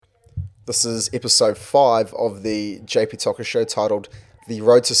This is episode 5 of the JP Talker show titled The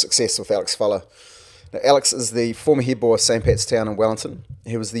Road to Success with Alex Fala. Now, Alex is the former head boy of St. Pat's Town in Wellington.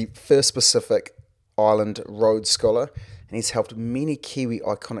 He was the first Pacific Island Rhode Scholar, and he's helped many Kiwi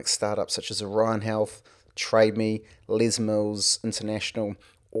iconic startups such as Orion Health, Trademe, Les International,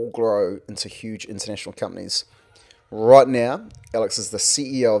 all grow into huge international companies. Right now, Alex is the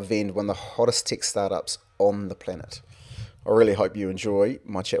CEO of Vend, one of the hottest tech startups on the planet. I really hope you enjoy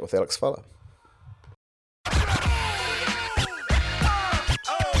my chat with Alex Fala.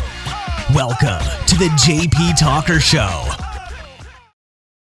 Welcome to the JP Talker Show.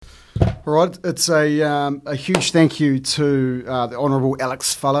 All right, it's a huge thank you to the Honourable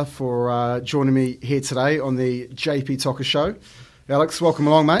Alex Fala for joining me here today on the JP Talker Show. Alex, welcome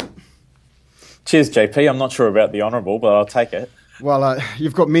along, mate. Cheers, JP. I'm not sure about the honourable, but I'll take it. Well,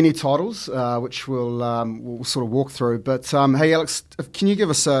 you've got many titles, which we'll sort of walk through. But hey, Alex, can you give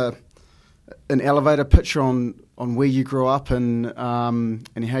us an elevator pitch on where you grew up and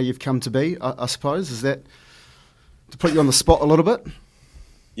how you've come to be? I suppose is that to put you on the spot a little bit.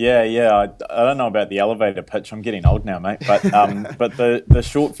 Yeah. I don't know about the elevator pitch. I'm getting old now, mate. But but the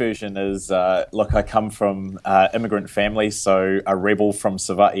short version is, look, I come from immigrant family, so a rebel from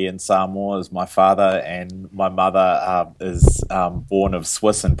Savai'i in Samoa is my father, and my mother is born of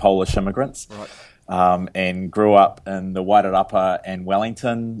Swiss and Polish immigrants. Right. And grew up in the Wairarapa and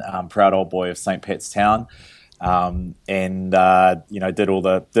Wellington. Proud old boy of St. Pat's Town. And did all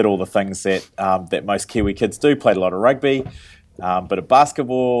the things that most Kiwi kids do. Played a lot of rugby. Bit of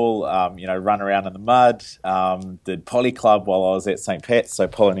basketball, run around in the mud, did Poly Club while I was at St. Pat's, so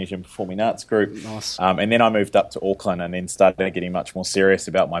Polynesian Performing Arts Group. Nice. And then I moved up to Auckland and then started getting much more serious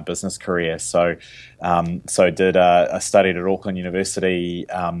about my business career. So I studied at Auckland University,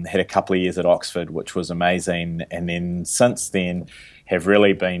 had a couple of years at Oxford, which was amazing. And then since then have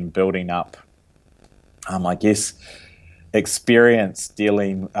really been building up, experience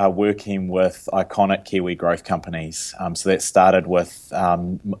working with iconic Kiwi growth companies. So that started with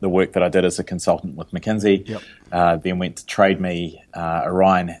the work that I did as a consultant with Mckesie. Yep. Then went to Trademe,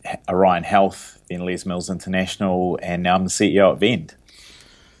 Orion Health, then Les International, and now I'm the CEO of Vend.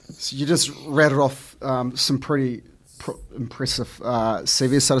 So you just rattled off some pretty impressive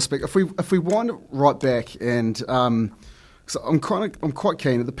CVs, so to speak. If we wind it right back, and so I'm quite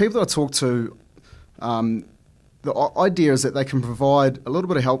keen. The people that I talk to. The idea is that they can provide a little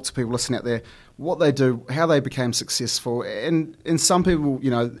bit of help to people listening out there, what they do, how they became successful. And some people,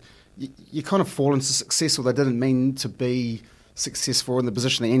 you kind of fall into success, or they didn't mean to be successful in the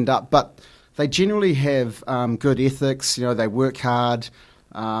position they end up. But they generally have good ethics. They work hard.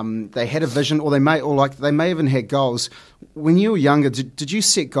 They had a vision, or they may even had goals. When you were younger, did you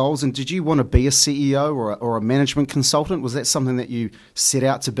set goals, and did you want to be a CEO or a management consultant? Was that something that you set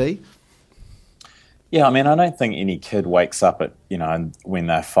out to be? Yeah, I don't think any kid wakes up when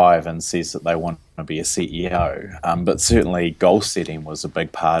they're 5 and says that they want to be a CEO. But certainly goal setting was a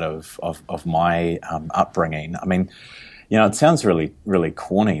big part of my upbringing. It sounds really, really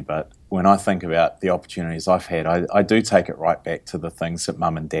corny, but when I think about the opportunities I've had, I do take it right back to the things that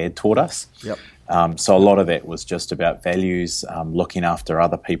mum and dad taught us. Yep. So a lot of that was just about values, looking after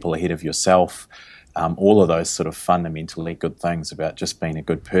other people ahead of yourself, all of those sort of fundamentally good things about just being a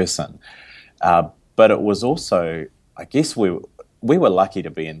good person. But it was also, I guess we were lucky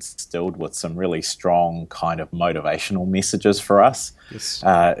to be instilled with some really strong kind of motivational messages for us, yes.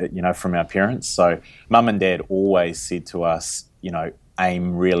 From our parents. So mum and dad always said to us,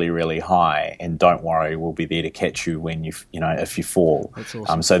 aim really, really high, and don't worry, we'll be there to catch you when if you fall. That's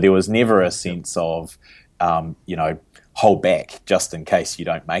awesome. So there was never a sense of, hold back just in case you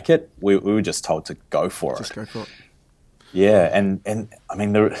don't make it. We were just told to go for it. Just go for it. Yeah, and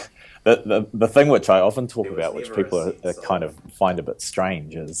the thing which I often talk about, which people are kind of find a bit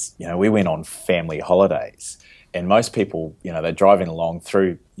strange, is we went on family holidays, and most people they're driving along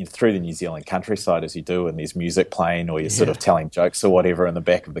through the New Zealand countryside as you do, and there's music playing, or you're sort of telling jokes or whatever in the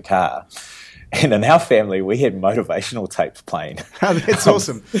back of the car. And in our family, we had motivational tapes playing. That's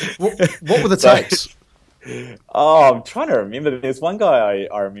awesome. What were the tapes? Oh, I'm trying to remember. There's one guy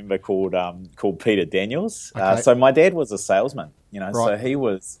I remember called Peter Daniels. Okay. So my dad was a salesman, right. So he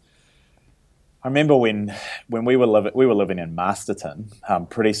was. I remember when we were living in Masterton,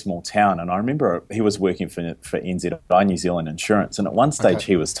 pretty small town, and I remember he was working for NZI, New Zealand Insurance, and at one stage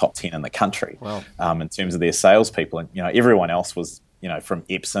he was top 10 in the country. Wow. In terms of their salespeople, and everyone else was from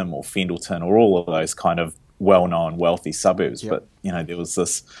Epsom or Fendleton or all of those kind of well-known wealthy suburbs. Yep. But there was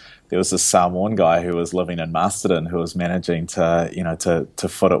this Samoan guy who was living in Masterton who was managing to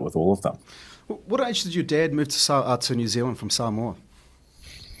foot it with all of them. What age did your dad move to New Zealand from Samoa?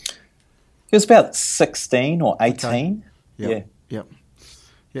 He was about 16 or 18. Okay. Yeah. Yeah.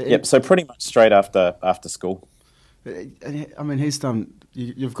 Yep. So pretty much straight after school. I mean, he's done.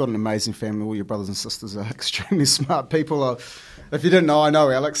 You've got an amazing family. All your brothers and sisters are extremely smart people. If you didn't know, I know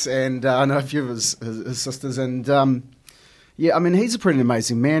Alex, and I know a few of his sisters. And yeah, I mean, he's a pretty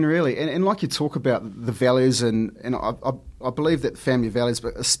amazing man, really. And like you talk about the values, and I believe that family values,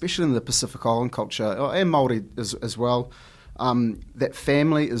 but especially in the Pacific Island culture and Māori as well, that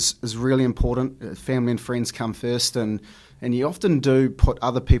family is really important. Family and friends come first, and you often do put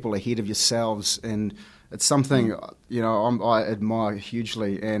other people ahead of yourselves, and it's something I admire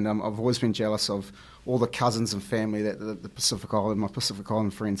hugely, and I've always been jealous of all the cousins and family that my Pacific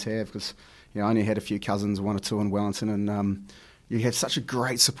Island friends have, because I only had a few cousins, one or two in Wellington, and you have such a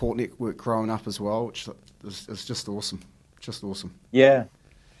great support network growing up as well, which is just awesome, Yeah.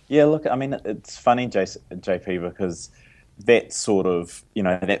 Look, I mean, it's funny, JP, because that sort of,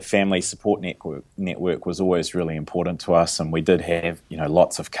 that family support network was always really important to us, and we did have,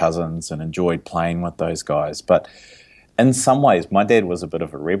 lots of cousins and enjoyed playing with those guys. But in some ways, my dad was a bit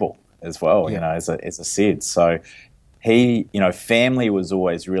of a rebel as well, as I said. So he, family was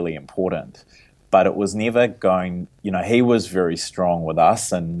always really important, but it was never going, he was very strong with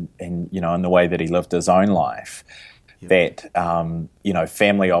us and in the way that he lived his own life. That,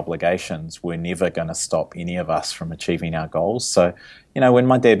 family obligations were never going to stop any of us from achieving our goals. So, when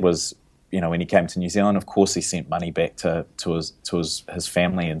my dad was, when he came to New Zealand, of course he sent money back to his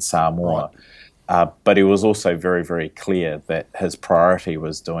family in Samoa. Right. But he was also very, very clear that his priority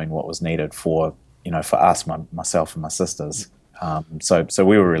was doing what was needed for us, myself and my sisters. So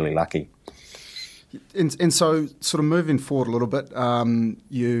we were really lucky. And so, sort of moving forward a little bit,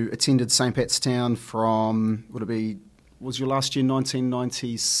 you attended St. Pat's Town from, was your last year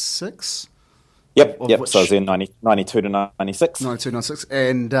 1996? Yep. So I was in 92 to 96. 92, 96.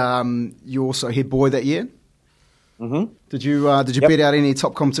 And you also head boy that year? Mm-hmm. Did you beat out any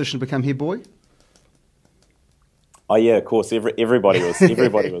top competition to become head boy? Oh yeah, of course. Everybody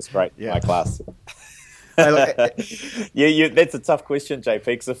was great in my class. That's a tough question, JP,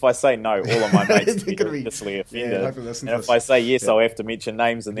 because if I say no, all of my mates will be obviously offended. And if I say yes, I'll have to mention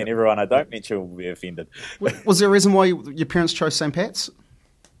names, and then everyone I don't mention will be offended. Was there a reason why your parents chose St. Pat's?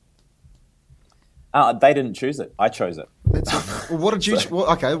 They didn't choose it. I chose it. What did you?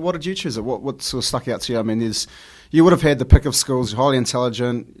 What did you choose it? What sort of stuck out to you? I mean, you would have had the pick of schools. You're highly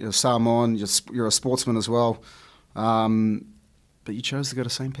intelligent. You're Samoan. You're a sportsman as well. But you chose to go to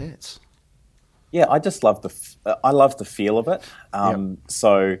St. Pat's. Yeah, I just love the feel of it.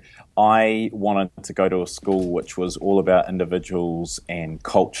 So I wanted to go to a school which was all about individuals and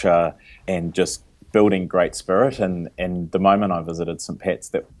culture and just building great spirit. And the moment I visited St. Pat's,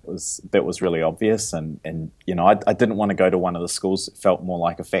 that was really obvious. And I didn't want to go to one of the schools that felt more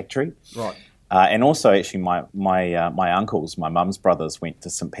like a factory. Right. And also, actually, my uncles, my mum's brothers, went to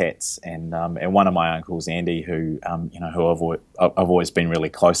St. Pat's, and one of my uncles, Andy, who who I've always been really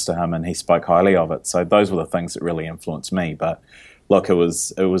close to him, and he spoke highly of it. So those were the things that really influenced me. But look, it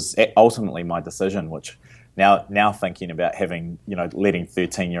was ultimately my decision, which now thinking about letting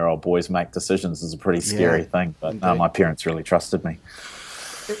 13-year-old boys make decisions is a pretty scary thing. But my parents really trusted me.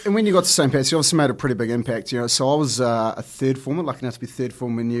 And when you got to St. Pat's, you obviously made a pretty big impact. So I was a third former, lucky enough to be third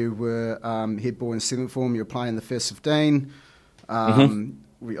form when you were head boy in seventh form. You were playing the first 15.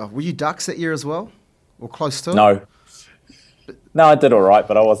 Were you Ducks that year as well, or close to it? No, I did all right,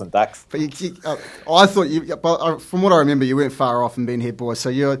 but I wasn't Ducks. But I thought but from what I remember, you weren't far off in being head boy. So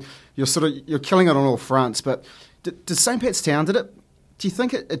you're killing it on all fronts. But did St. Pat's Town, do you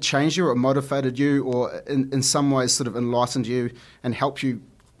think it changed you, or it motivated you, or in some ways sort of enlightened you and helped you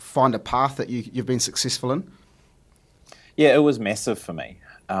find a path that you've been successful in? Yeah, it was massive for me.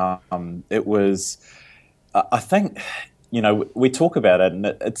 It was, I think, we talk about it, and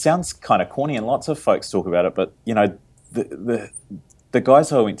it sounds kind of corny, and lots of folks talk about it, but, the guys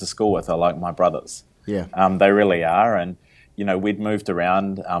who I went to school with are like my brothers. Yeah. They really are, and, we'd moved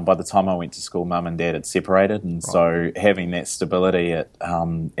around. By the time I went to school, Mum and Dad had separated, and so having that stability at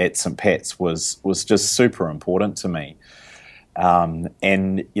St. Pat's was just super important to me. And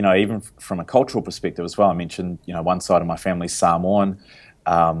even from a cultural perspective as well, I mentioned one side of my family's Samoan.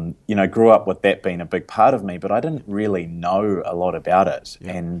 Grew up with that being a big part of me, but I didn't really know a lot about it,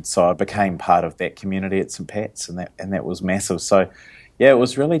 and so I became part of that community at St. Pat's, and that was massive. So, it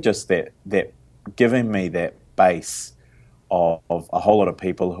was really just that giving me that base of a whole lot of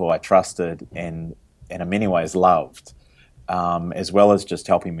people who I trusted and in many ways loved. As well as just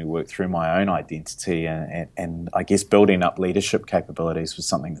helping me work through my own identity and I guess building up leadership capabilities was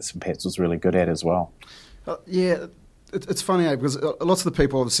something that St. Pat's was really good at as well. It's funny, because lots of the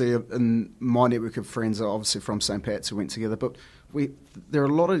people obviously in my network of friends are obviously from St. Pat's who went together, but there are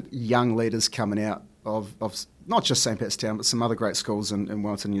a lot of young leaders coming out of not just St. Pat's Town, but some other great schools in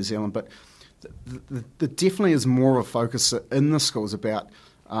Wellington, New Zealand. But there definitely is more of a focus in the schools about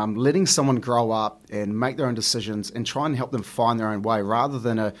letting someone grow up and make their own decisions and try and help them find their own way, rather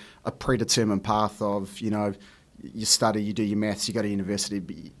than a predetermined path of, you study, you do your maths, you go to university,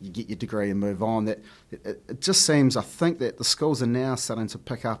 but you get your degree and move on. That it just seems, I think, that the schools are now starting to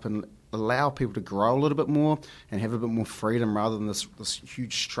pick up and allow people to grow a little bit more and have a bit more freedom, rather than this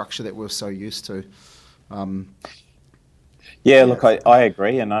huge structure that we're so used to. Look, I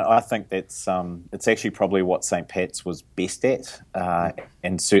agree, and I think that's it's actually probably what St. Pat's was best at,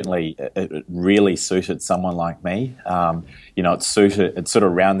 and certainly it really suited someone like me. It sort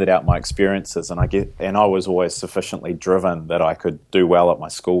of rounded out my experiences, and I was always sufficiently driven that I could do well at my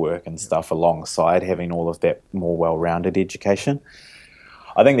schoolwork and stuff alongside having all of that more well-rounded education.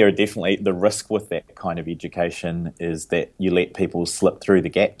 I think there are definitely the risk with that kind of education is that you let people slip through the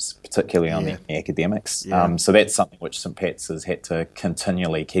gaps, particularly on the academics. Yeah. So that's something which St. Pat's has had to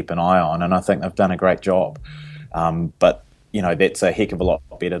continually keep an eye on, and I think they've done a great job. But that's a heck of a lot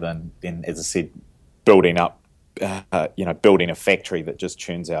better than as I said, building a factory that just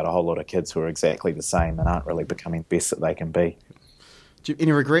churns out a whole lot of kids who are exactly the same and aren't really becoming the best that they can be. Do you have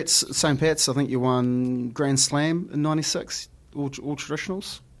any regrets at St. Pat's? I think you won Grand Slam in '96. All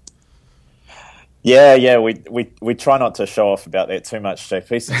traditionals? Yeah, we try not to show off about that too much,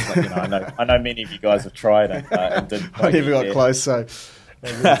 JP. Since I know many of you guys have tried and didn't. I never got close, so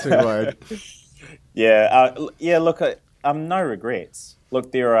I'm not too worried. Look, no regrets.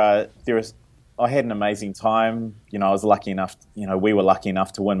 Look, I had an amazing time. I was lucky enough. We were lucky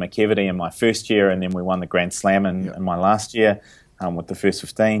enough to win Mckesie in my first year, and then we won the Grand Slam in my last year with the first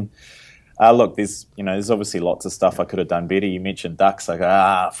 15. Look, there's obviously lots of stuff I could have done better. You mentioned ducks. I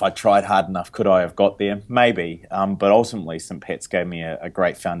go, if I tried hard enough, could I have got there?Maybe. But ultimately, St. Pat's gave me a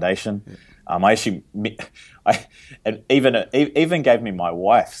great foundation. It even gave me my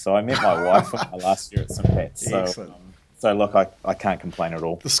wife. So I met my wife my last year at St. Pat's. So look, I can't complain at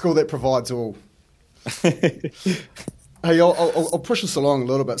all. The school that provides all. Hey, I'll push this along a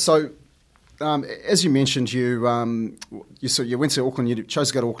little bit. So, as you mentioned, you went to Auckland. You chose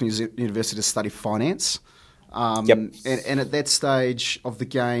to go to Auckland University to study finance. Yep. And at that stage of the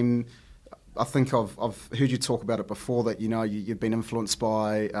game, I think I've heard you talk about it before, that you've been influenced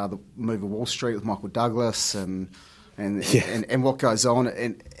by the move of Wall Street with Michael Douglas and what goes on,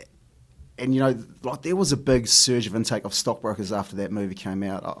 and there was a big surge of intake of stockbrokers after that movie came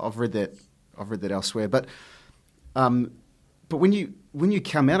out. I've read that elsewhere, but when you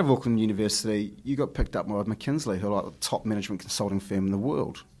come out of Auckland University, you got picked up by Mckesie, who are like the top management consulting firm in the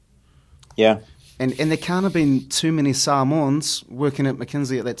world. Yeah. And there can't have been too many Samoans working at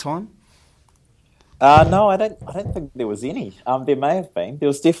Mckesie at that time? No, I don't think there was any. There may have been. There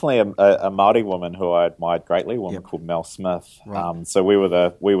was definitely a Māori woman who I admired greatly, a woman called Mel Smith. Right. So we were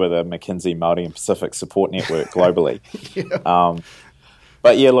the Mckesie Māori and Pacific support network globally. Yeah.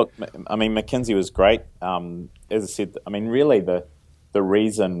 But yeah, look, I mean, Mckesie was great. As I said, I mean, really the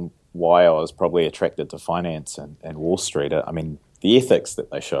reason why I was probably attracted to finance and Wall Street, I mean, the ethics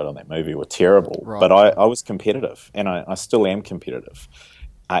that they showed on that movie were terrible. Right. But I was competitive, and I still am competitive.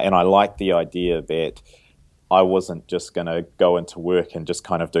 And I liked the idea that I wasn't just going to go into work and just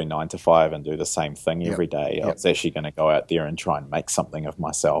kind of do 9 to 5 and do the same thing every day. I was actually going to go out there and try and make something of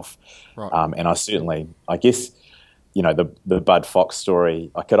myself. Right. And I guess, the Bud Fox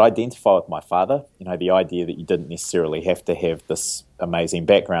story, I could identify with my father, the idea that you didn't necessarily have to have this amazing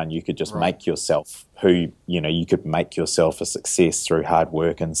background. You could just make yourself you could make yourself a success through hard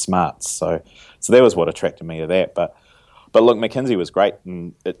work and smarts. So that was what attracted me to that. But look, Mckesie was great,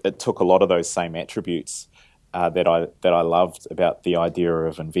 and it took a lot of those same attributes that I loved about the idea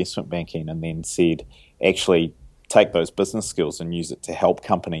of investment banking, and then said, actually take those business skills and use it to help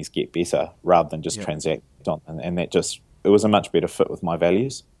companies get better rather than just transact on. And that it was a much better fit with my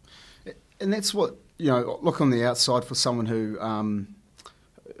values. And that's what, look on the outside for someone who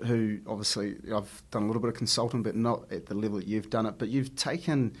obviously, I've done a little bit of consulting, but not at the level that you've done it, but you've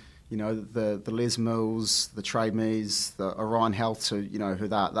taken the Les Mills, the Trademes, the Orion Health, who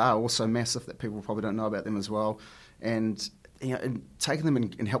they are also massive, that people probably don't know about them as well, and and taking them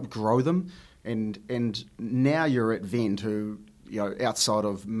and help grow them, and now you're at Vend, who outside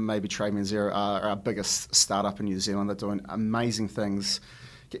of maybe Trademe and Les are our biggest startup in New Zealand. They're doing amazing things.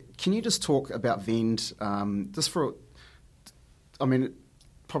 Can you just talk about Vend,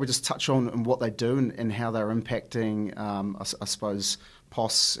 probably just touch on what they do and how they're impacting, I suppose,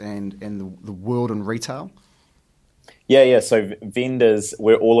 POS and the world and retail? Yeah. So vendors,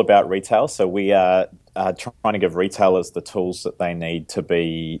 we're all about retail. So we are trying to give retailers the tools that they need to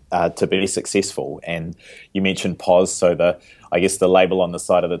be successful. And you mentioned POS, so I guess the label on the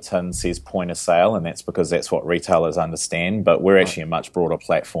side of the tin says point of sale, and that's because that's what retailers understand. But we're actually a much broader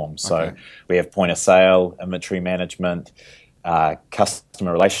platform. So we have point of sale, inventory management,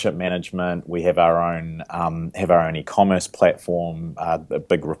 customer relationship management. We have our own e-commerce platform, a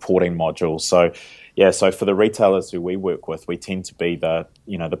big reporting module. So yeah, so for the retailers who we work with, we tend to be the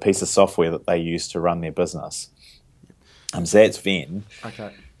piece of software that they use to run their business. So that's Vend.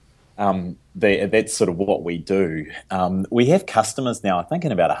 Okay. That's sort of what we do. We have customers now, I think,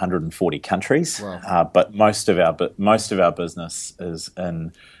 in about 140 countries. Wow. But most of our business is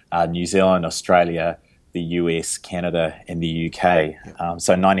in New Zealand, Australia, the US, Canada, and the UK.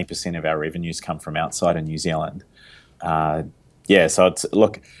 So 90% of our revenues come from outside of New Zealand. So it's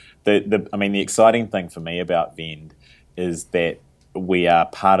the exciting thing for me about Vend is that we are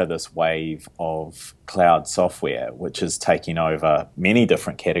part of this wave of cloud software, which is taking over many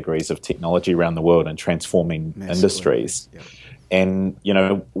different categories of technology around the world and transforming industries. Yep. And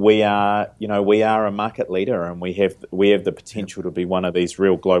we are a market leader, and we have the potential to be one of these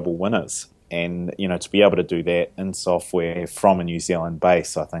real global winners. And to be able to do that in software from a New Zealand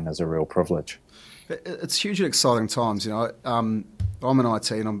base, I think, is a real privilege. It's hugely exciting times. I'm in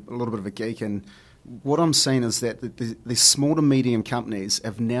IT and I'm a little bit of a geek, and what I'm seeing is that the small to medium companies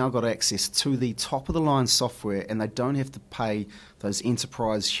have now got access to the top of the line software, and they don't have to pay those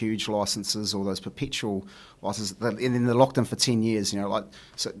enterprise huge licenses or those perpetual licenses, and then they're locked in for 10 years.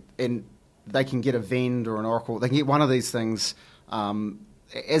 And they can get a Vend or an Oracle. They can get one of these things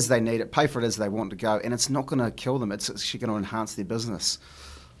as they need it, pay for it as they want to go, and it's not going to kill them. It's actually going to enhance their business.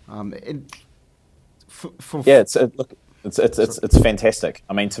 It's fantastic.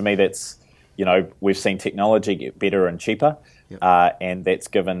 I mean, to me, that's we've seen technology get better and cheaper, and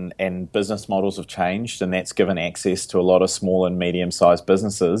business models have changed, and that's given access to a lot of small and medium-sized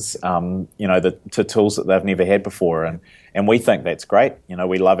businesses, to tools that they've never had before, and we think that's great.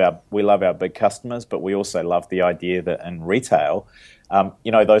 We love our big customers, but we also love the idea that in retail,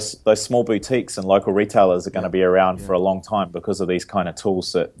 those small boutiques and local retailers are going to be around for a long time because of these kind of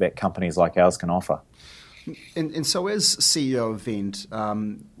tools that companies like ours can offer. And so as CEO of Vend,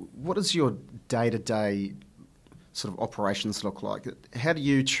 what does your day-to-day sort of operations look like? How do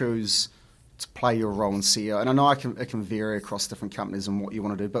you choose to play your role in CEO? And I know it can vary across different companies and what you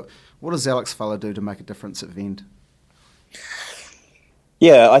want to do, but what does Alex Fala do to make a difference at Vend?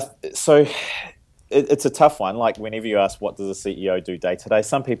 Yeah, so it's a tough one. Like whenever you ask what does a CEO do day to day,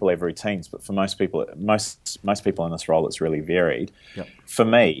 some people have routines, but for most people in this role, it's really varied. Yep. For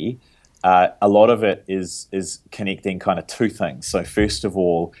me, a lot of it is connecting kind of two things. So first of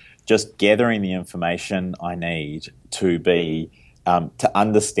all, just gathering the information I need to be to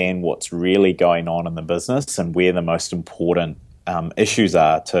understand what's really going on in the business and where the most important issues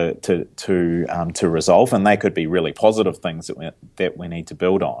are to resolve, and they could be really positive things that we need to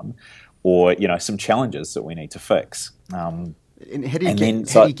build on, or some challenges that we need to fix. And how do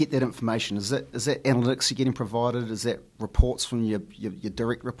you get that information? Is that analytics you're getting provided? Is that reports from your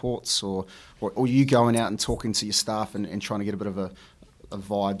direct reports, or are you going out and talking to your staff and trying to get a bit of a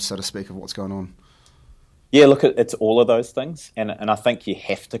vibe, so to speak, of what's going on? Yeah, look, it's all of those things, and I think you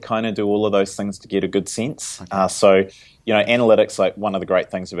have to kind of do all of those things to get a good sense. Okay. So, analytics, like one of the great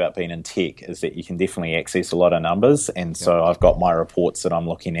things about being in tech is that you can definitely access a lot of numbers, and so I've got my reports that I'm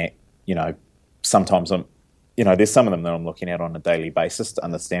looking at. Sometimes there's some of them that I'm looking at on a daily basis to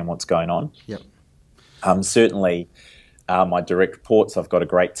understand what's going on. Yep. Certainly, my direct reports, I've got a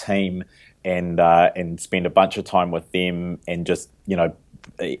great team, and spend a bunch of time with them, and just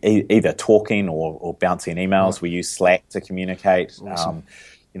either talking or bouncing emails. Right. We use Slack to communicate. Awesome.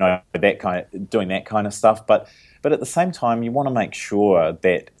 Doing that kind of stuff. But at the same time, you want to make sure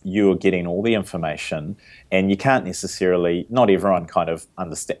that you're getting all the information, and you can't necessarily, not everyone kind of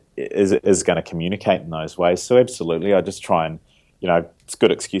understand is going to communicate in those ways. So absolutely, I just try and, it's a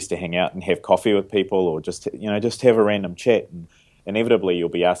good excuse to hang out and have coffee with people, or just have a random chat. And inevitably, you'll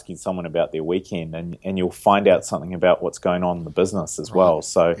be asking someone about their weekend, and you'll find out something about what's going on in the business as well.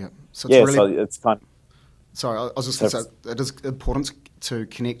 So, so it's kind of... Sorry, I was just going to say, it is important to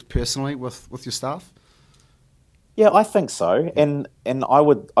connect personally with your staff? Yeah, I think so, and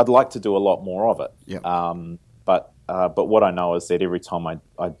I'd like to do a lot more of it. Yeah. But what I know is that every time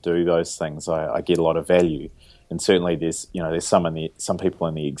I do those things, I get a lot of value, and certainly there's some people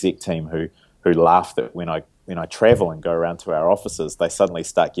in the exec team who laugh that when I travel and go around to our offices, they suddenly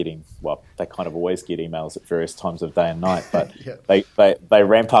start getting, they kind of always get emails at various times of day and night, but they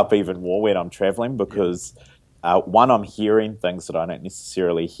ramp up even more when I'm traveling, because one, I'm hearing things that I don't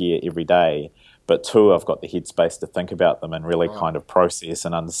necessarily hear every day, but two, I've got the headspace to think about them and really kind of process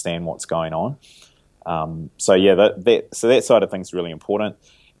and understand what's going on. So that side of things is really important.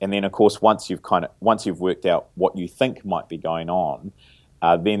 And then, of course, once you've worked out what you think might be going on,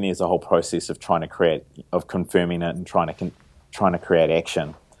 then there's a whole process of confirming it and trying to create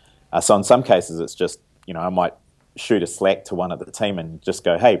action. So in some cases, it's just, I might shoot a Slack to one of the team and just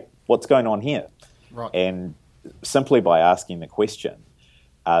go, hey, what's going on here? Right. And simply by asking the question,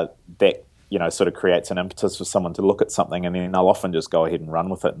 that, sort of creates an impetus for someone to look at something, and then they'll often just go ahead and run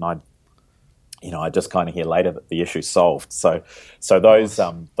with it. And I just kind of hear later that the issue's solved. So those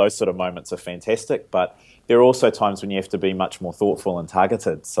sort of moments are fantastic, but there are also times when you have to be much more thoughtful and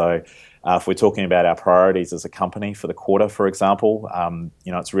targeted. So if we're talking about our priorities as a company for the quarter, for example,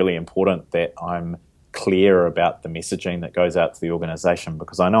 it's really important that I'm clear about the messaging that goes out to the organisation,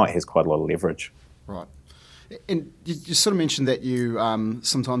 because I know it has quite a lot of leverage. Right. And you sort of mentioned that you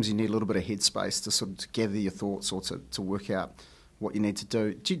sometimes you need a little bit of headspace to sort of gather your thoughts or to work out what you need to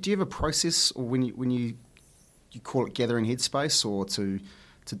do. Do you have a process, or when you call it gathering headspace, or to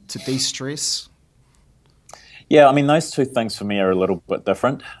de-stress? Yeah, I mean, those two things for me are a little bit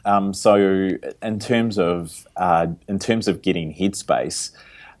different. So in terms of getting headspace,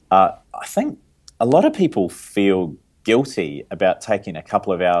 I think a lot of people feel guilty about taking a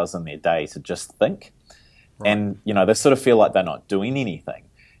couple of hours in their day to just think. Right. And, they sort of feel like they're not doing anything.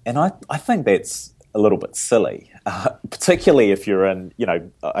 And I think that's a little bit silly, particularly if you're in,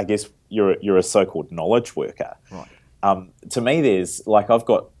 I guess you're a so-called knowledge worker. Right. To me, there's I've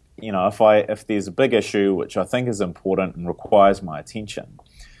got, if there's a big issue which I think is important and requires my attention,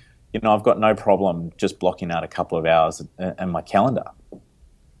 I've got no problem just blocking out a couple of hours in my calendar,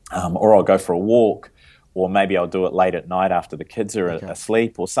 or I'll go for a walk, or maybe I'll do it late at night after the kids are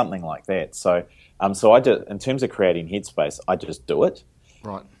asleep, or something like that. So, I just, in terms of creating headspace, I just do it.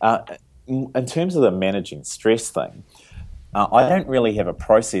 Right. In terms of the managing stress thing, I don't really have a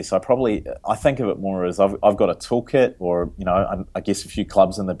process. I think of it more as I've got a toolkit, or I guess a few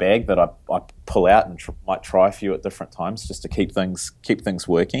clubs in the bag that I pull out and might try a few at different times just to keep things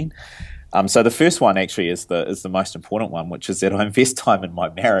working. So the first one actually is the most important one, which is that I invest time in my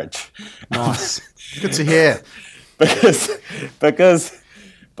marriage. Nice, good to hear. because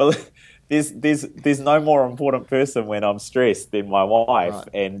there's no more important person when I'm stressed than my wife. Right.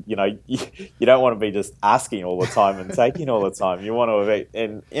 And you don't want to be just asking all the time and taking all the time. You want to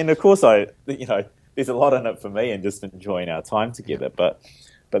and of course there's a lot in it for me and just enjoying our time together. But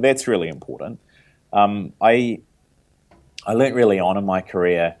that's really important. I learnt really on in my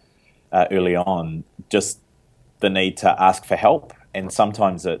career early on just the need to ask for help, and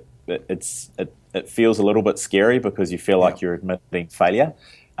sometimes it feels a little bit scary because you feel like you're admitting failure.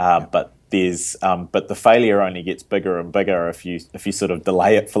 But the failure only gets bigger and bigger if you sort of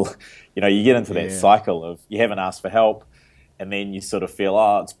delay it for, you get into that cycle of you haven't asked for help, and then you sort of feel,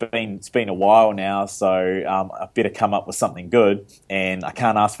 it's been a while now, so I better come up with something good, and I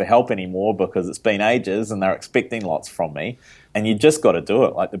can't ask for help anymore because it's been ages and they're expecting lots from me, and you just got to do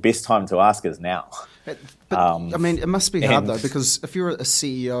it. Like, the best time to ask is now. But I mean, it must be hard though, because if you're a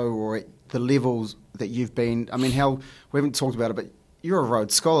CEO or at the levels that you've been, I mean, we haven't talked about it, but you're a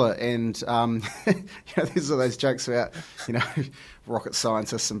Rhode Scholar, and there's all those jokes about rocket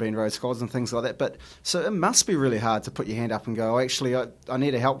scientists and being Rhode Scholars and things like that. But so it must be really hard to put your hand up and go, actually, I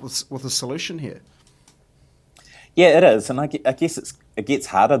need help with a solution here. Yeah, it is, and I guess it gets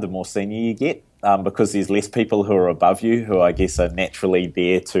harder the more senior you get, because there's less people who are above you who I guess are naturally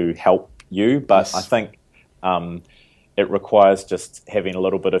there to help you. But yes. I think it requires just having a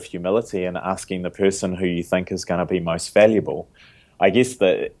little bit of humility and asking the person who you think is going to be most valuable. I guess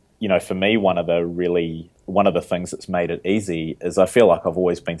that, for me, one of the things that's made it easy is I feel like I've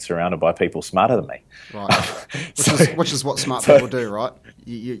always been surrounded by people smarter than me. Right. Which is what smart people do, right?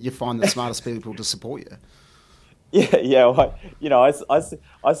 You find the smartest people to support you. Yeah.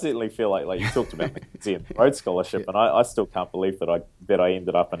 I certainly feel like you talked about Mckesie and Rhode Scholarship, and I still can't believe that I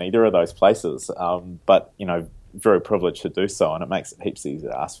ended up in either of those places. But very privileged to do so, and it makes it heaps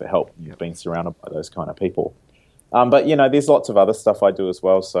easier to ask for help. You've been surrounded by those kind of people. But there's lots of other stuff I do as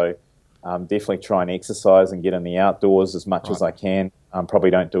well. So definitely try and exercise and get in the outdoors as much as I can. Probably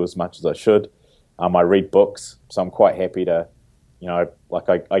don't do as much as I should. I read books, so I'm quite happy to,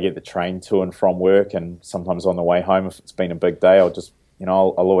 I get the train to and from work, and sometimes on the way home, if it's been a big day, I'll just,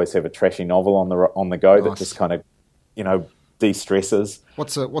 I'll always have a trashy novel on the go that just kind of, de-stresses.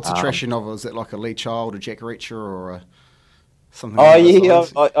 What's a trashy novel? Is it like a Lee Child, a Jack Reacher, or a... Something Oh along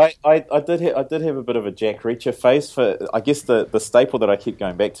those yeah, lines? I did have a bit of a Jack Reacher phase for. I guess the staple that I keep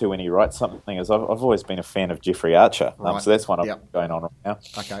going back to when he writes something is I've always been a fan of Jeffrey Archer. Right. So that's one I've Yep. going on right now.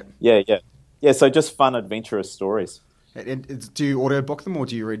 Okay. Yeah. So just fun, adventurous stories. Do you audiobook them or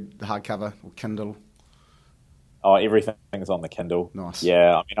do you read the hardcover or Kindle? Oh, everything's on the Kindle. Nice.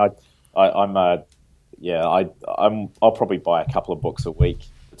 Yeah, I mean, I'm yeah, I'll probably buy a couple of books a week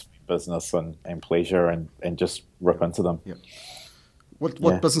between business and pleasure and just rip into them. Yep.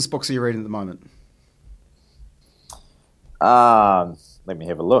 What business books are you reading at the moment? Let me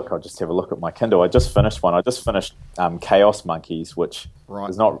have a look. I'll just have a look at my Kindle. I just finished one. I just finished Chaos Monkeys, which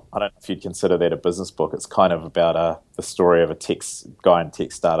is not. I don't know if you'd consider that a business book. It's kind of about the story of a tech guy in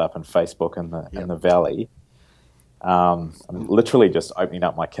tech startup and Facebook in the Valley. I'm literally just opening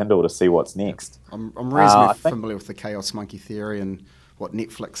up my Kindle to see what's next. I'm reasonably familiar with the Chaos Monkey theory and what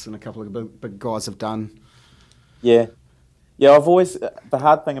Netflix and a couple of big guys have done. Yeah. Yeah, I've always, the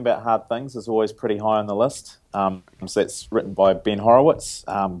hard thing about hard things is always pretty high on the list. So that's written by Ben Horowitz,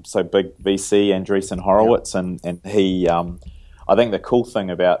 so big VC, Andreessen Horowitz, and he, I think the cool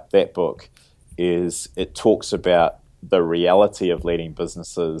thing about that book is it talks about the reality of leading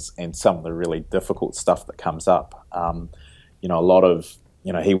businesses and some of the really difficult stuff that comes up. A lot of,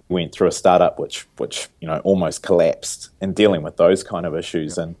 he went through a startup which almost collapsed, and dealing with those kind of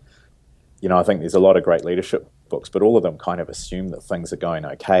issues. And, I think there's a lot of great leadership books, but all of them kind of assume that things are going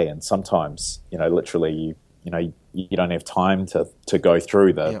okay. And sometimes, literally you don't have time to go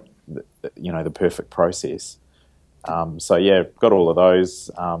through the perfect process. Got all of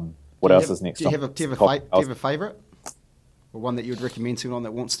those. What else is next? Do you have a favourite? Or one that you would recommend to anyone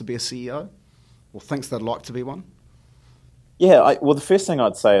that wants to be a CEO or thinks they'd like to be one? Yeah, well, the first thing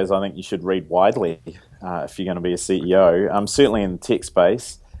I'd say is I think you should read widely if you're going to be a CEO. Certainly in the tech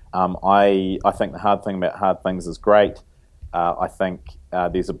space, I think the hard thing about hard things is great. I think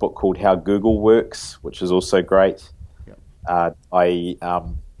there's a book called How Google Works, which is also great. Yep. I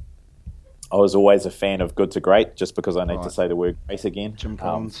was always a fan of Good to Great, just because I need to say the word great again. Jim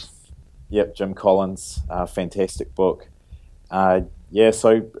Collins. Jim Collins, fantastic book.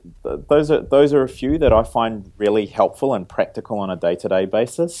 So those are a few that I find really helpful and practical on a day-to-day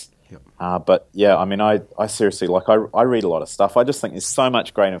basis. Yep. But yeah, I mean, I seriously, I read a lot of stuff. I just think there's so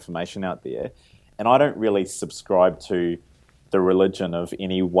much great information out there, and I don't really subscribe to the religion of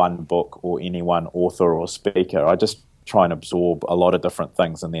any one book or any one author or speaker. I just try and absorb a lot of different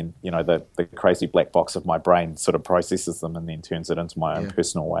things, and then the crazy black box of my brain sort of processes them and then turns it into my own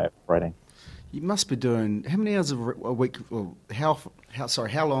personal way of writing. You must be doing how many hours a week? Or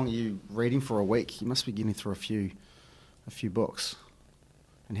how long are you reading for a week? You must be getting through a few books.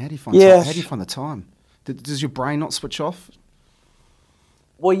 And how do you find the time? Does your brain not switch off?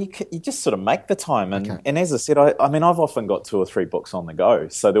 Well, you just sort of make the time, and as I said, I've often got 2 or 3 books on the go.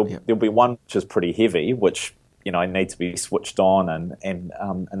 So there'll be one which is pretty heavy, which need to be switched on and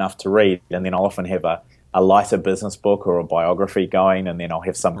enough to read, and then I'll often have a lighter business book or a biography going, and then I'll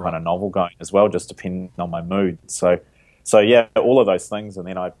have some kind of novel going as well, just depending on my mood. So yeah, all of those things, and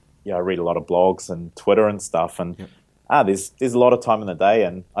then I read a lot of blogs and Twitter and stuff, and there's a lot of time in the day,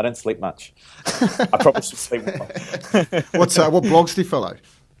 and I don't sleep much. I probably should sleep more. What blogs do you follow?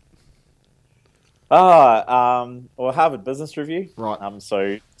 Well, Harvard Business Review. Right.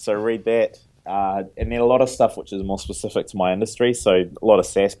 So read that. And then a lot of stuff which is more specific to my industry. So a lot of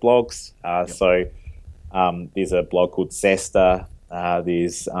SaaS blogs. There's a blog called SaaStar.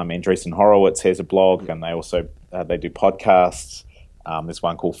 There's Andreessen Horowitz has a blog, and they also they do podcasts. There's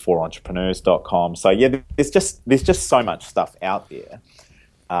one called forentrepreneurs.com. So yeah, there's just so much stuff out there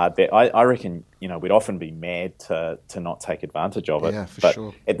that I reckon we'd often be mad to not take advantage of it. Yeah, for but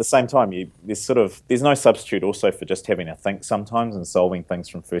sure. At the same time, there's no substitute also for just having to think sometimes and solving things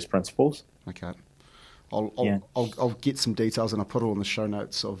from first principles. Okay, I'll get some details, and I'll put it all in the show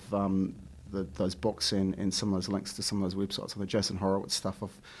notes of those books and some of those links to some of those websites. The Jason Horowitz stuff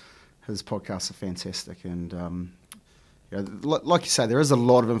of his podcasts are fantastic, and like you say, there is a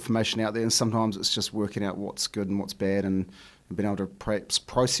lot of information out there, and sometimes it's just working out what's good and what's bad, and being able to perhaps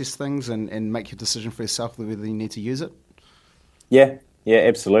process things and make your decision for yourself whether you need to use it. Yeah,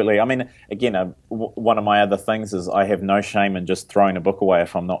 absolutely. I mean, again, one of my other things is I have no shame in just throwing a book away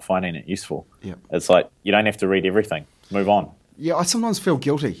if I'm not finding it useful. Yeah, it's like you don't have to read everything. Move on. Yeah, I sometimes feel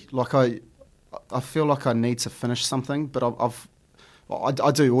guilty. Like I feel like I need to finish something, but I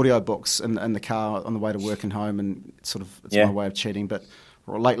do audiobooks in the car on the way to work and home, and it's my way of cheating. But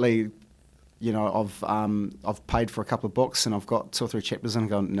lately, I've paid for a couple of books, and I've got 2 or 3 chapters in and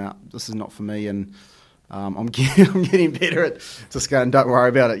going, no, this is not for me. And I'm getting better at just going, don't worry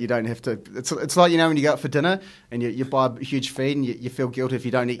about it. You don't have to. It's like, when you go out for dinner and you buy a huge feed and you feel guilty if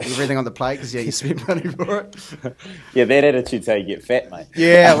you don't eat everything on the plate because you spent money for it. Yeah, that attitude's how you get fat, mate.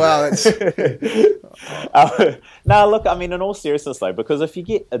 Yeah, well, it's... No, look, I mean, in all seriousness, though, because if you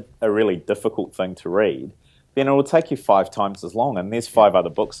get a really difficult thing to read, then it will take you 5 times as long, and there's 5 other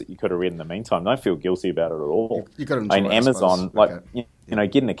books that you could have read in the meantime. Don't feel guilty about it at all. You got to enjoy it, Amazon,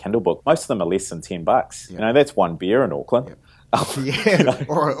 getting a Kindle book, most of them are less than $10. Yeah. That's one beer in Auckland. Yeah,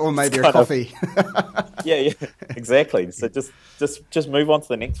 or maybe a coffee. Yeah, exactly. So just move on to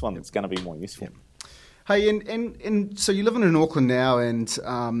the next one that's going to be more useful. Hey, and so you're living in Auckland now, and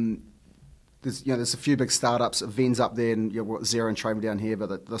there's a few big startups. Vend's up there, and Xero and Trademe down here,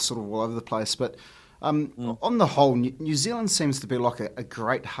 but they're sort of all over the place. But on the whole, New Zealand seems to be like a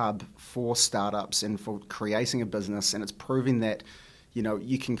great hub for startups and for creating a business, and it's proving that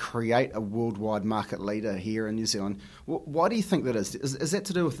you can create a worldwide market leader here in New Zealand. Why do you think that is? Is that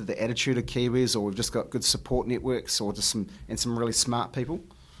to do with the attitude of Kiwis, or we've just got good support networks, or just some really smart people?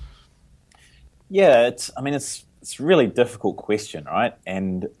 Yeah, it's a really difficult question, right?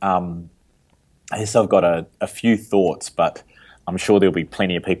 And I guess I've got a few thoughts, but I'm sure there'll be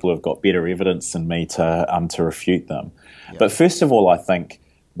plenty of people who've got better evidence than me to refute them. Yep. But first of all, I think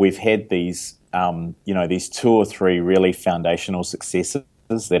we've had these 2 or 3 really foundational successes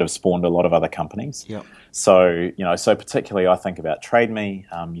that have spawned a lot of other companies. Yep. So particularly I think about Trademe.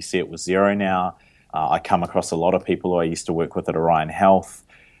 You see it with Xero now. I come across a lot of people who I used to work with at Orion Health.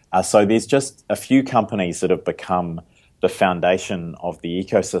 So there's just a few companies that have become the foundation of the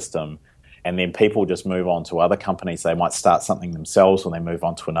ecosystem, and then people just move on to other companies. They might start something themselves, or they move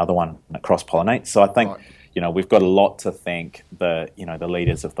on to another one, and it cross-pollinates. So I think, we've got a lot to thank the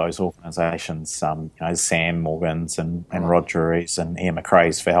leaders of those organisations, Sam Morgans and Rod Drury's and Ian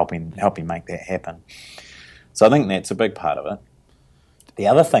Mckesie for helping make that happen. So I think that's a big part of it. The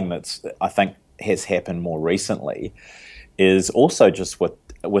other thing that's, I think, has happened more recently is also just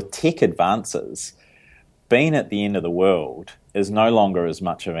with tech advances, being at the end of the world is no longer as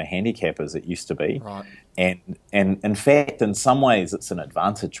much of a handicap as it used to be. Right. And in fact, in some ways, it's an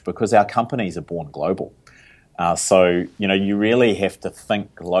advantage because our companies are born global. So you really have to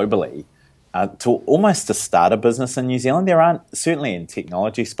think globally to start a business in New Zealand. There aren't, certainly in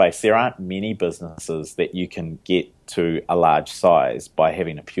technology space, there aren't many businesses that you can get to a large size by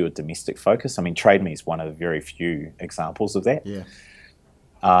having a pure domestic focus. I mean, Trademe is one of the very few examples of that. Yeah.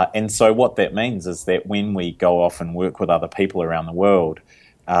 And so what that means is that when we go off and work with other people around the world,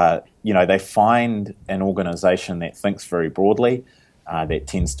 they find an organisation that thinks very broadly, that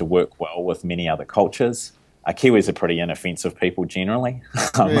tends to work well with many other cultures. Kiwis are pretty inoffensive people generally.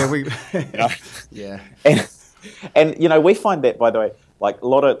 Yeah. And we find that, by the way, like a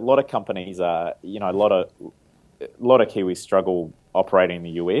lot of companies are, a lot of Kiwis struggle operating in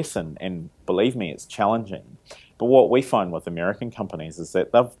the US, and believe me, it's challenging. But what we find with American companies is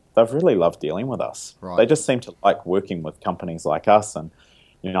that they've really loved dealing with us. Right. They just seem to like working with companies like us, and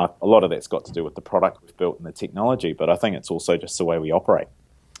a lot of that's got to do with the product we've built and the technology. But I think it's also just the way we operate.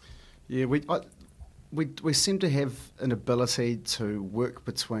 Yeah, we seem to have an ability to work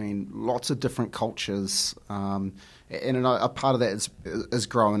between lots of different cultures, and a part of that is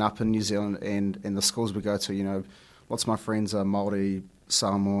growing up in New Zealand and the schools we go to. Lots of my friends are Māori,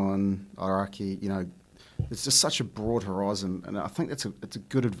 Samoan, Iraqi. It's just such a broad horizon, and I think it's a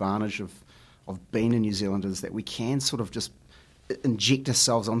good advantage of being in New Zealand, is that we can sort of just inject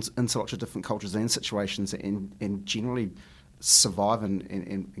ourselves into lots of different cultures and situations, and generally survive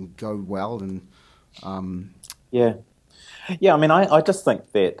and go well. And yeah. I mean, I just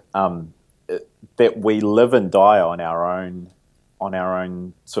think that that we live and die on our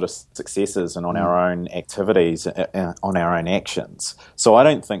own sort of successes and on our own activities, on our own actions. So I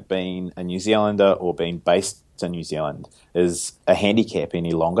don't think being a New Zealander or being based in New Zealand is a handicap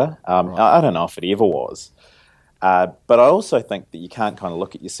any longer. Right. I don't know if it ever was. But I also think that you can't kind of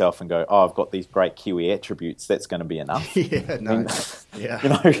look at yourself and go, I've got these great Kiwi attributes, that's going to be enough. Yeah, no. Yeah.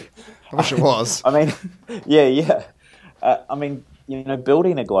 I wish it was. I mean, yeah.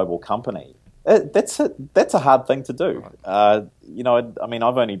 Building a global company, that's a hard thing to do. Right.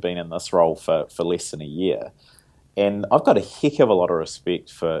 I've only been in this role for less than a year, and I've got a heck of a lot of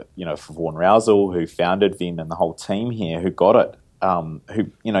respect for Vaughan Rousel, who founded Vend, and the whole team here who got it,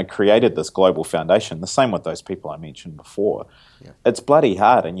 who created this global foundation. The same with those people I mentioned before. Yeah. It's bloody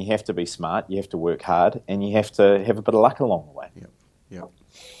hard, and you have to be smart, you have to work hard, and you have to have a bit of luck along the way. Yeah.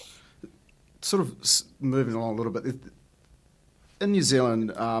 Sort of moving along a little bit. In New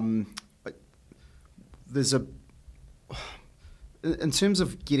Zealand, there's in terms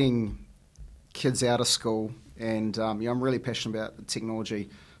of getting kids out of school, and I'm really passionate about technology,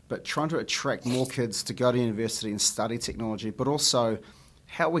 but trying to attract more kids to go to university and study technology, but also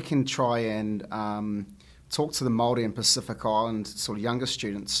how we can try and talk to the Māori and Pacific Island sort of younger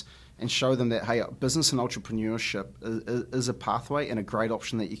students and show them that, hey, business and entrepreneurship is a pathway and a great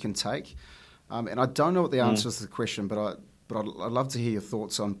option that you can take. And I don't know what the answer is to the question, but I'd love to hear your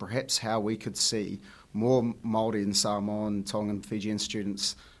thoughts on perhaps how we could see more Māori and Samoan, Tongan, Fijian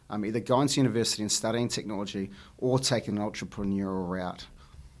students either going to university and studying technology or taking an entrepreneurial route.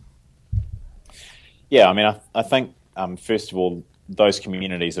 Yeah, I mean, I think first of all, those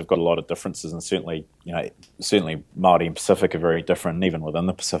communities have got a lot of differences, and certainly Māori and Pacific are very different, and even within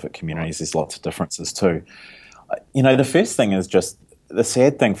the Pacific communities, there's lots of differences too. The first thing is just the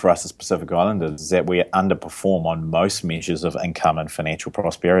sad thing for us as Pacific Islanders is that we underperform on most measures of income and financial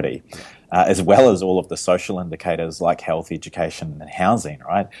prosperity, as well as all of the social indicators like health, education, and housing,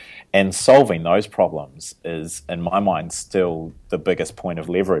 right? And solving those problems is, in my mind, still the biggest point of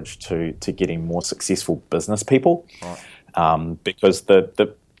leverage to getting more successful business people. Right. Because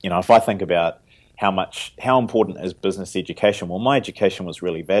if I think about how important is business education? Well, my education was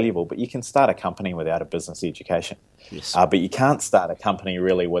really valuable, but you can start a company without a business education. Yes. But you can't start a company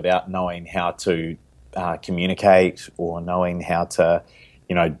really without knowing how to communicate or knowing how to,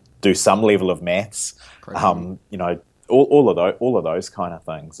 do some level of maths. All of those kind of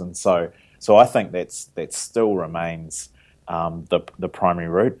things. And so I think that still remains the primary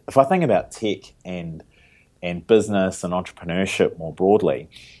route. If I think about tech and business and entrepreneurship more broadly.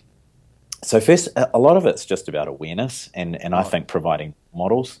 So first, a lot of it's just about awareness and I think providing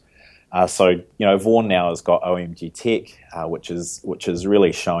models. Vaughan now has got OMG Tech, which is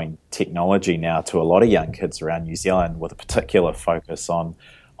really showing technology now to a lot of young kids around New Zealand with a particular focus on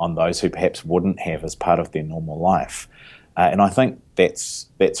those who perhaps wouldn't have as part of their normal life. And I think that's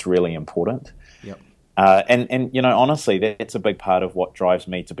really important. Yep. Honestly, that's a big part of what drives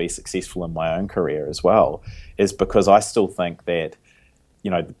me to be successful in my own career as well, is because I still think that,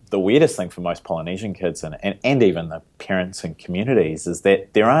 the weirdest thing for most Polynesian kids and even the parents and communities is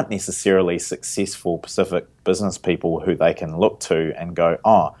that there aren't necessarily successful Pacific business people who they can look to and go,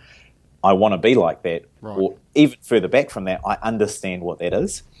 oh, I want to be like that. Right. Or even further back from that, I understand what that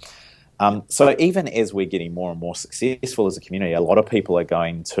is. So even as we're getting more and more successful as a community, a lot of people are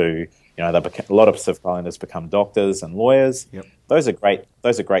going to, a lot of Pacific Islanders become doctors and lawyers. Yep. Those are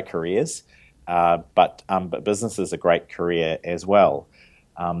great careers, but business is a great career as well.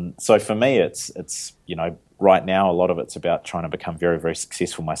 So for me, it's right now a lot of it's about trying to become very, very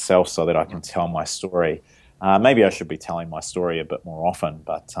successful myself so that I can tell my story. Maybe I should be telling my story a bit more often,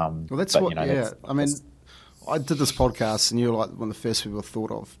 but I mean, I did this podcast and you're like one of the first people I thought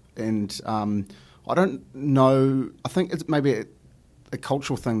of, and I don't know. I think it's maybe a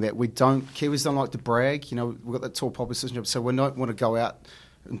cultural thing that Kiwis don't like to brag. We've got that tall poppy system, so we don't want to go out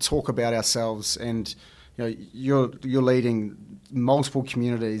and talk about ourselves. And you're leading multiple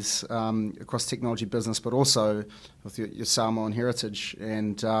communities across technology business, but also with your Samoan heritage.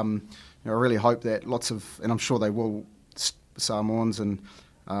 And I really hope that and I'm sure they will, Samoans and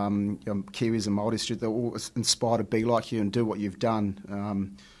Kiwis and Māori students, they're all inspired to be like you and do what you've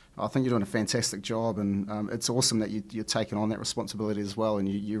done. I think you're doing a fantastic job, and it's awesome that you're taking on that responsibility as well, and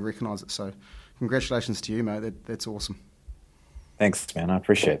you recognise it. So congratulations to you, mate. That's awesome. Thanks, man. I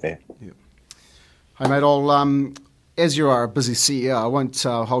appreciate that. Yeah. Hey, mate, I'll, as you are a busy CEO, I won't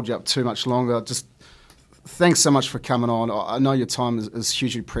hold you up too much longer. Just thanks so much for coming on. I know your time is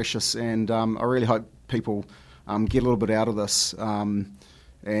hugely precious, and I really hope people get a little bit out of this.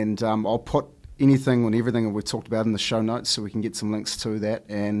 And I'll put anything and everything that we've talked about in the show notes so we can get some links to that.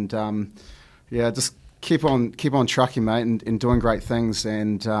 And, just keep on trucking, mate, and doing great things.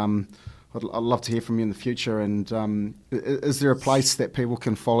 And I'd love to hear from you in the future. And is there a place that people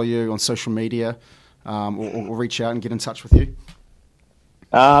can follow you on social media or reach out and get in touch with you?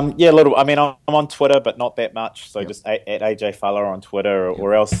 A little. I mean, I'm on Twitter, but not that much. So yep. Just at AJ Fala on Twitter,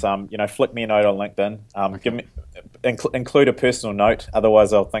 or else, flick me a note on LinkedIn. Okay. Include a personal note.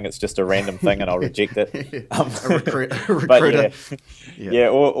 Otherwise, I'll think it's just a random thing and I'll reject it. A recruiter. But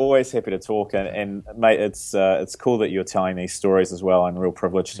always happy to talk. And mate, it's cool that you're telling these stories as well. I'm a real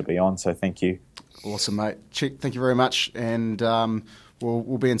privilege to be on. So thank you. Awesome, mate. Thank you very much. And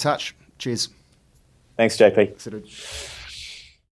we'll be in touch. Cheers. Thanks, JP.